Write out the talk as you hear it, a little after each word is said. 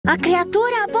A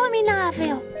criatura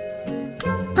abominável.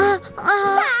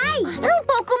 Vai! Um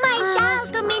pouco mais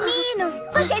alto, meninos!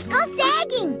 Vocês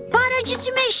conseguem! Para de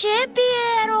se mexer,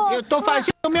 Piero! Eu tô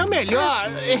fazendo o meu melhor.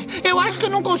 Eu acho que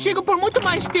eu não consigo por muito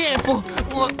mais tempo.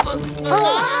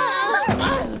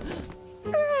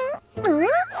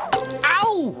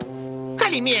 Au!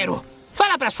 Calimero,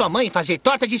 fala pra sua mãe fazer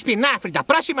torta de espinafre da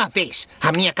próxima vez.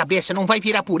 A minha cabeça não vai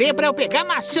virar purê pra eu pegar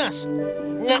maçãs.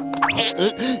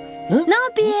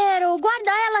 Não, Piero,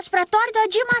 guarda elas pra torta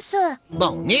de maçã.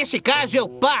 Bom, nesse caso eu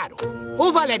paro.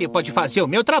 O Valério pode fazer o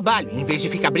meu trabalho, em vez de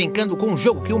ficar brincando com um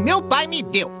jogo que o meu pai me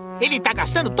deu. Ele tá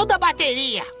gastando toda a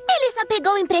bateria. Ele só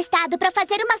pegou emprestado pra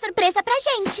fazer uma surpresa pra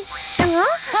gente.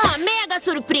 Mega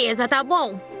surpresa, tá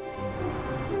bom?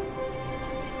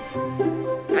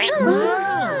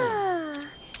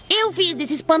 Eu fiz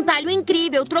esse espantalho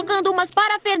incrível, trocando umas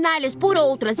parafernálias por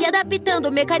outras e adaptando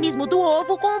o mecanismo do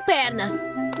ovo com pernas.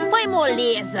 Foi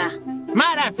moleza.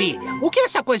 Maravilha. O que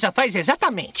essa coisa faz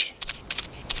exatamente?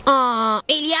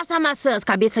 Ele assa maçãs,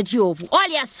 cabeça de ovo.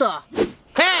 Olha só.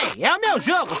 Ei, é o meu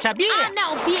jogo, sabia?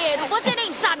 Não, Piero, você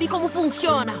nem sabe como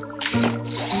funciona.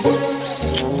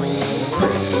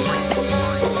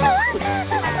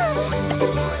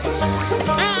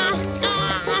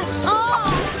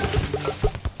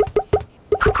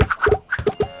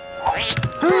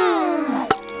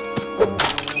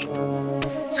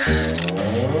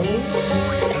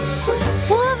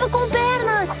 Ovo com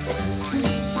pernas!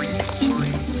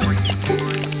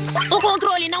 O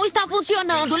controle não está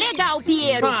funcionando. Legal,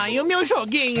 Piero. Ai, o meu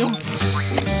joguinho.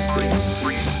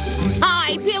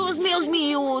 Ai, pelos meus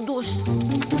miúdos.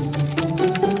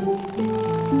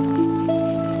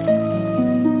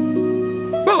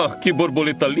 Que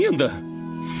borboleta linda!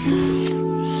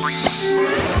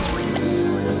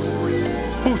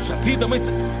 Puxa vida, mas...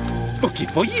 o que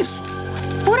foi isso?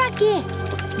 Por aqui.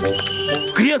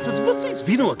 Crianças, vocês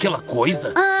viram aquela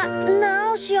coisa?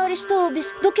 Não, Sr.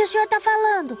 Stubbs. Do que o senhor tá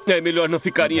falando? É melhor não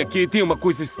ficarem aqui. Tem uma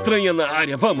coisa estranha na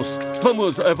área. Vamos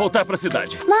voltar pra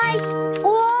cidade. Mas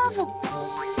o ovo...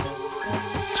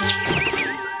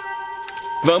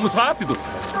 Vamos rápido.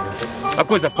 A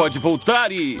coisa pode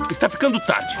voltar e está ficando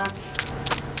tarde.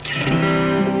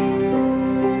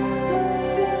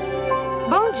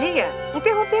 Bom dia.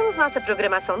 Interrompemos nossa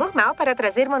programação normal para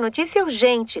trazer uma notícia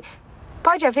urgente.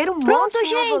 Pode haver um Pronto, monstro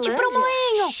gente, pro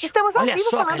moinho. Estamos ao Olha vivo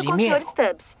só, falando com o Sr. Calimero.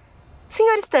 Stubbs.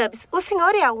 Sr. Stubbs, o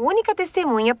senhor é a única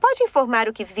testemunha. Pode informar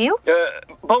o que viu?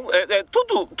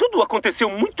 Tudo aconteceu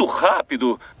muito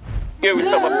rápido. Eu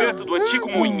estava perto do antigo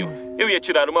moinho. Eu ia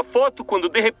tirar uma foto quando,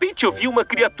 de repente, eu vi uma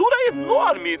criatura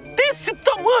enorme, desse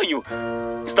tamanho.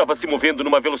 Estava se movendo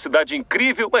numa velocidade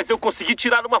incrível, mas eu consegui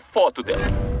tirar uma foto dela.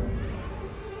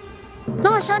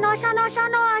 Nossa!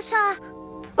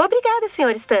 Obrigada,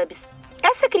 Sr. Stubbs.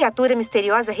 Essa criatura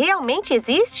misteriosa realmente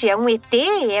existe? É um ET?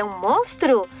 É um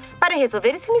monstro? Para resolver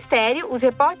esse mistério, os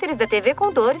repórteres da TV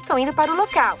Condor estão indo para o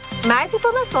local. Mais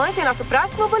informações em nosso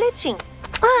próximo boletim.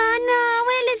 Não!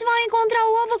 Eles vão encontrar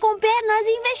o ovo com pernas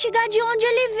e investigar de onde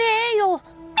ele veio.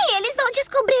 E eles vão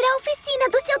descobrir a oficina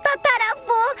do seu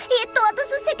tataravô e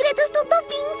todos os segredos do Da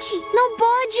Vinci. Não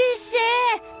pode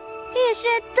ser! Isso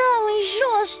é tão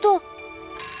injusto!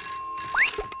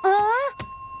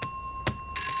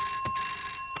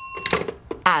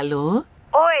 Alô?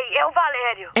 Oi, é o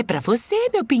Valério. É pra você,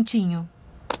 meu pintinho.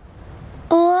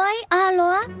 Oi,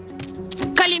 alô?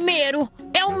 Calimero,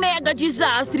 é um mega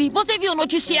desastre. Você viu o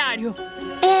noticiário?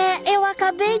 Eu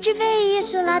acabei de ver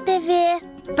isso na TV.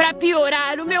 Pra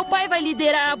piorar, o meu pai vai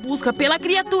liderar a busca pela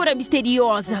criatura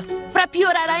misteriosa. Pra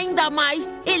piorar ainda mais,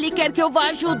 ele quer que eu vá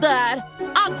ajudar.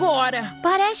 Agora!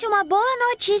 Parece uma boa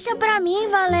notícia pra mim,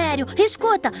 Valério.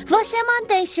 Escuta, você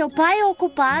mantém seu pai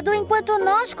ocupado enquanto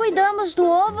nós cuidamos do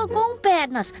ovo com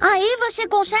pernas. Aí você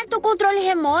conserta o controle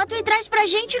remoto e traz pra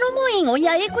gente no moinho. E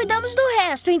aí cuidamos do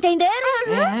resto, entenderam?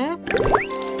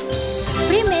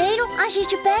 Primeiro, a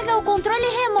gente pega o controle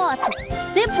remoto.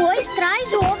 Depois,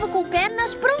 traz o ovo com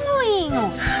pernas pro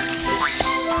moinho.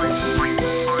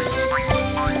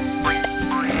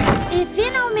 E,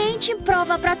 finalmente,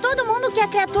 prova pra todo mundo que a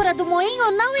criatura do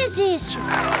moinho não existe.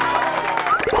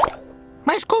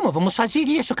 Mas como vamos fazer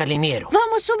isso, Calimero?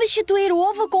 Vamos substituir o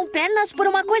ovo com pernas por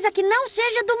uma coisa que não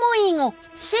seja do moinho.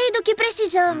 Sei do que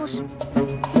precisamos.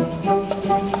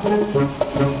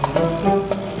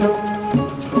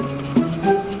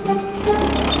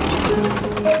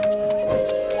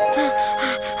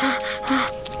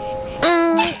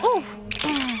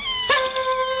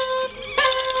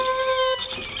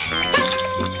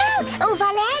 O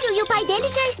Valério e o pai dele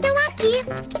já estão aqui.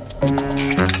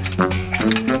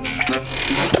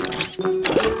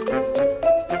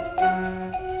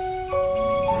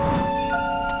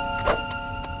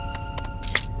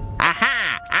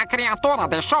 criatura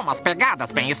deixou umas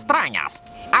pegadas bem estranhas.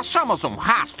 Achamos um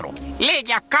rastro.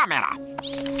 Ligue a câmera.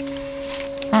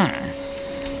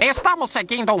 Estamos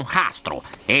seguindo um rastro.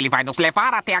 Ele vai nos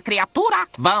levar até a criatura.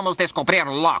 Vamos descobrir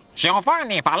logo.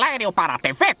 Giovanni e Valério para a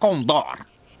TV Condor.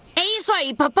 É isso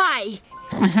aí, papai.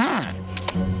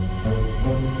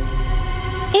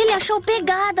 Ele achou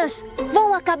pegadas.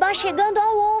 Vão acabar chegando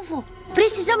ao ovo.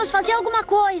 Precisamos fazer alguma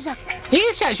coisa.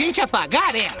 E se a gente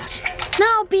apagar elas?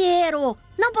 Não, Piero.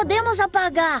 Não podemos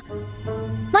apagar.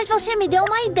 Mas você me deu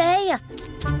uma ideia.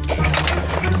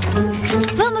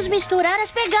 Vamos misturar as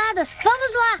pegadas.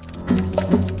 Vamos lá.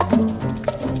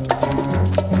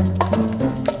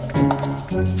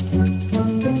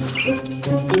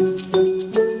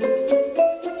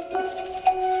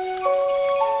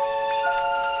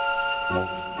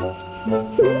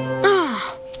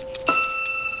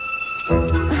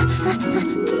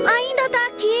 Ainda tá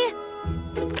aqui.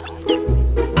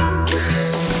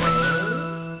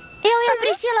 Eu e a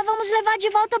Priscila vamos levar de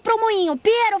volta pro moinho.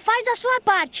 Piero, faz a sua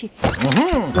parte.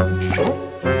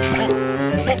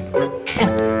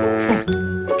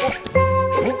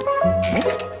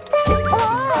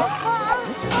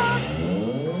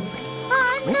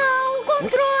 Não, o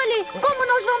controle. Como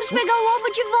nós vamos pegar o ovo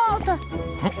de volta?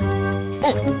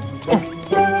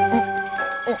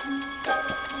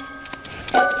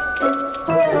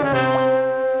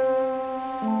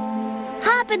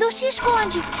 Rápido, se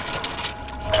esconde.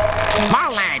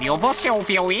 Valério, você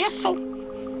ouviu isso?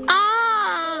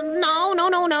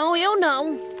 Não, eu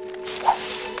não.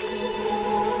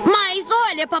 Mas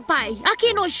olha, papai,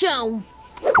 aqui no chão.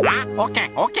 O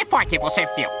quê? O que foi que você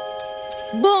viu?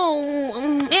 Bom,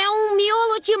 é um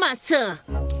miolo de maçã.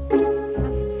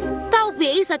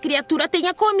 Talvez a criatura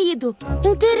tenha comido.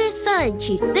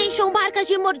 Interessante. Deixou marcas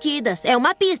de mordidas. É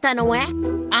uma pista, não é?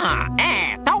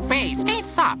 Talvez. Quem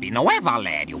sabe, não é,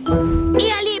 Valério?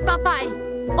 E ali, papai?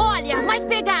 Olha, mais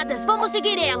pegadas. Vamos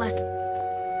seguir elas.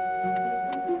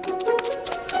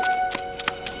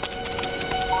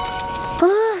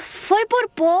 Foi por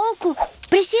pouco.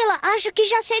 Priscila, acho que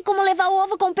já sei como levar o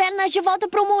ovo com pernas de volta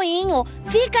pro moinho.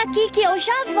 Fica aqui que eu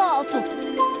já volto.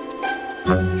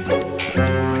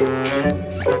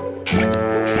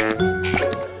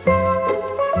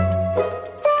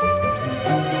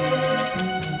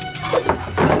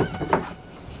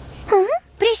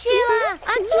 Priscila,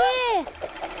 aqui!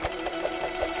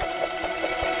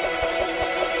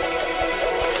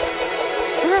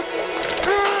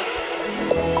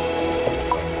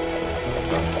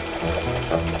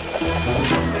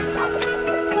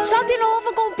 Sobe no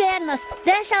ovo com pernas.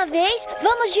 Dessa vez,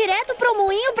 vamos direto pro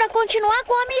moinho para continuar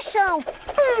com a missão.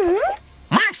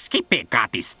 Mas que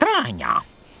pegada estranha!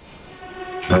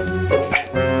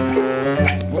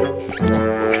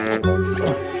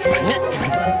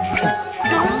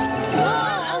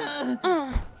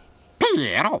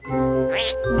 Piero?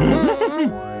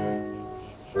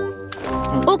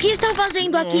 O que está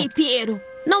fazendo aqui, Piero?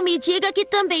 Não me diga que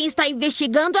também está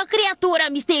investigando a criatura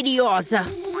misteriosa.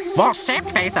 Você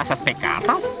fez essas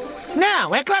pegadas?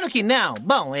 Não, é claro que não.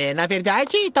 Bom, na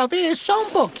verdade, talvez só um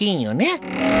pouquinho, né?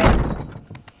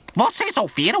 Vocês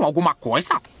ouviram alguma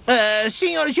coisa?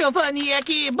 Senhor Giovanni, é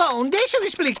que... Bom, deixa eu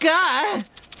explicar.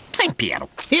 Sim, Piero.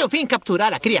 Eu vim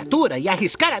capturar a criatura e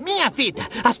arriscar a minha vida.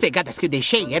 As pegadas que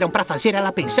deixei eram para fazer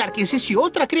ela pensar que existe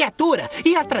outra criatura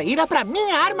e atraí-la para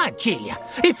minha armadilha.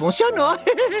 E funcionou.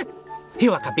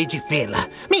 Eu acabei de vê-la.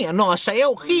 Minha nossa, é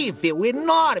horrível,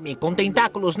 enorme, com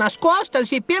tentáculos nas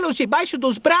costas e pelos debaixo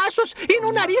dos braços e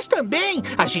no nariz também.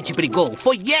 A gente brigou,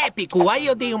 foi épico. Aí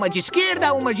eu dei uma de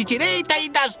esquerda, uma de direita e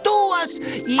das duas.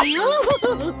 E...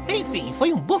 enfim,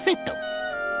 foi um bofetão.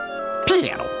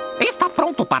 Piero, está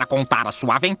pronto para contar a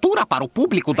sua aventura para o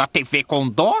público da TV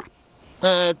Condor?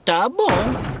 Tá bom.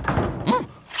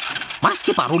 Mas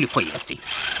que barulho foi esse?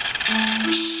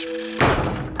 Shhh.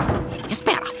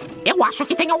 Espera, eu acho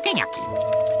que tem alguém aqui.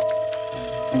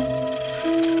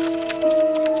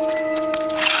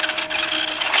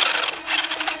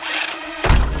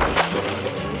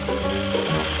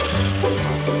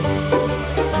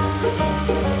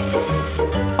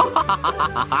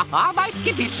 Mas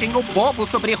que bichinho bobo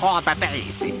sobre rodas é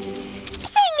esse?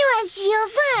 Senhor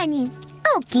Giovanni,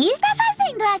 o que está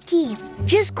fazendo aqui?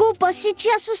 Desculpa se te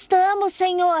assustamos,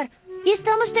 senhor.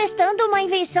 Estamos testando uma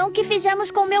invenção que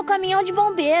fizemos com o meu caminhão de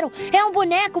bombeiro. É um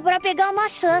boneco para pegar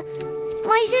maçã.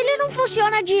 Mas ele não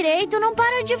funciona direito, não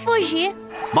para de fugir.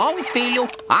 Bom, filho,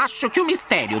 acho que o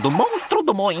mistério do monstro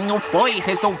do moinho foi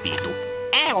resolvido.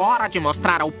 É hora de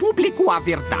mostrar ao público a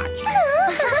verdade.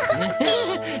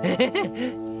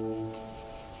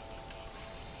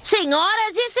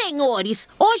 Senhoras e senhores,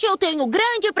 hoje eu tenho o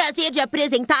grande prazer de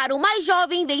apresentar o mais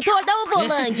jovem inventor da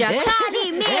Ovolândia,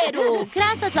 Calimero.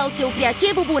 Graças ao seu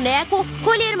criativo boneco,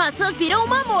 colher maçãs virou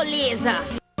uma moleza.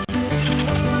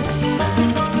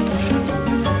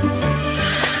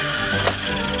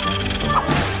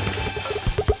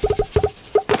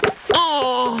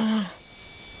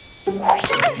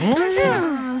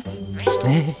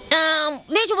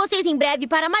 Vejo vocês em breve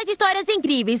para mais histórias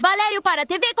incríveis. Valério para a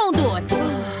TV Condor.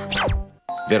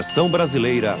 Versão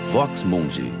brasileira Vox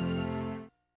Mundi.